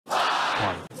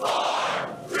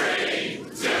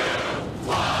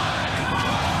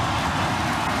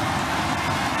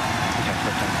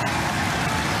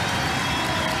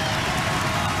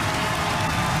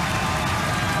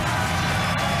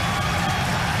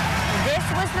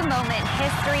the moment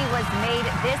history was made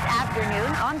this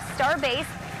afternoon on Starbase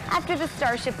after the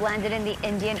Starship landed in the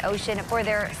Indian Ocean for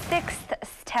their sixth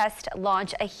test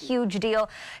launch. A huge deal.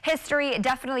 History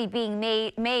definitely being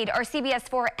made. Our CBS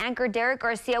 4 anchor Derek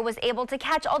Garcia was able to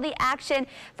catch all the action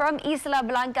from Isla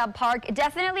Blanca Park.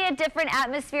 Definitely a different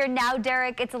atmosphere now,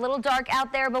 Derek. It's a little dark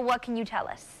out there, but what can you tell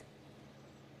us?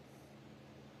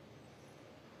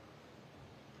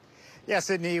 Yeah,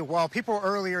 Sydney, while people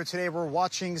earlier today were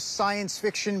watching science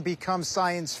fiction become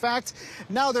science fact,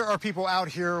 now there are people out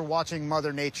here watching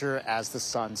Mother Nature as the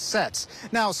sun sets.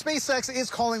 Now, SpaceX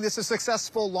is calling this a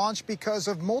successful launch because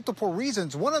of multiple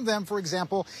reasons. One of them, for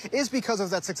example, is because of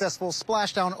that successful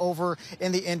splashdown over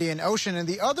in the Indian Ocean, and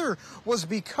the other was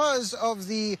because of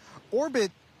the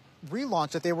orbit relaunch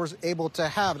that they were able to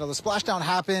have. Now, the splashdown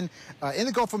happened in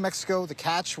the Gulf of Mexico. The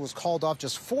catch was called off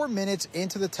just 4 minutes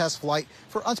into the test flight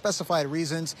for unspecified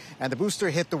reasons, and the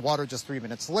booster hit the water just 3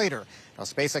 minutes later. Now,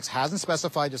 SpaceX hasn't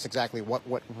specified just exactly what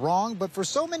went wrong, but for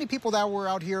so many people that were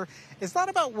out here, it's not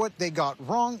about what they got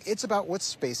wrong, it's about what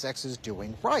SpaceX is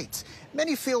doing right.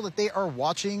 Many feel that they are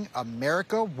watching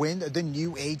America win the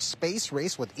new age space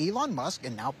race with Elon Musk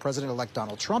and now President-elect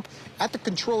Donald Trump at the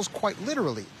controls quite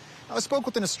literally. I spoke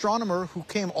with an astronomer who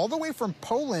came all the way from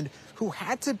Poland who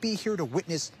had to be here to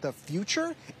witness the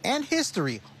future and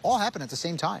history all happen at the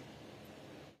same time.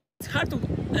 It's hard to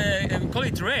call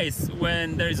it race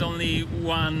when there is only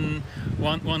one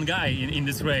guy in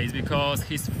this race, because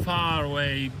he's far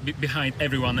away behind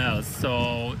everyone else.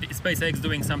 So SpaceX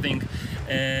doing something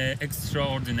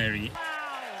extraordinary.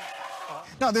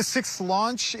 Now, this sixth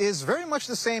launch is very much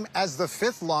the same as the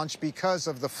fifth launch because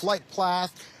of the flight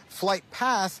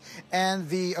path and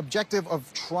the objective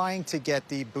of trying to get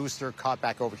the booster caught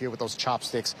back over here with those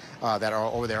chopsticks that are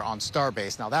over there on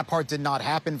Starbase. Now, that part did not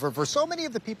happen for so many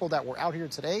of the people that were out here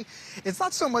today. It's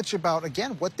not so much about,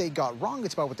 again, what they got wrong,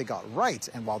 it's about what they got right.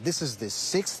 And while this is the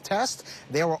sixth test,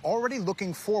 they were already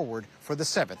looking forward for the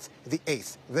 7th, the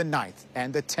 8th, the 9th,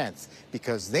 and the 10th,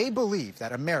 because they believe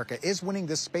that America is winning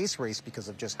this space race because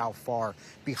of just how far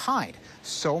behind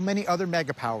so many other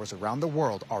megapowers around the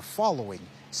world are following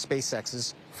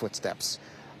SpaceX's footsteps.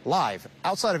 Live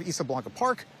outside of Isla Blanca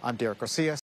Park, I'm Derek Garcia.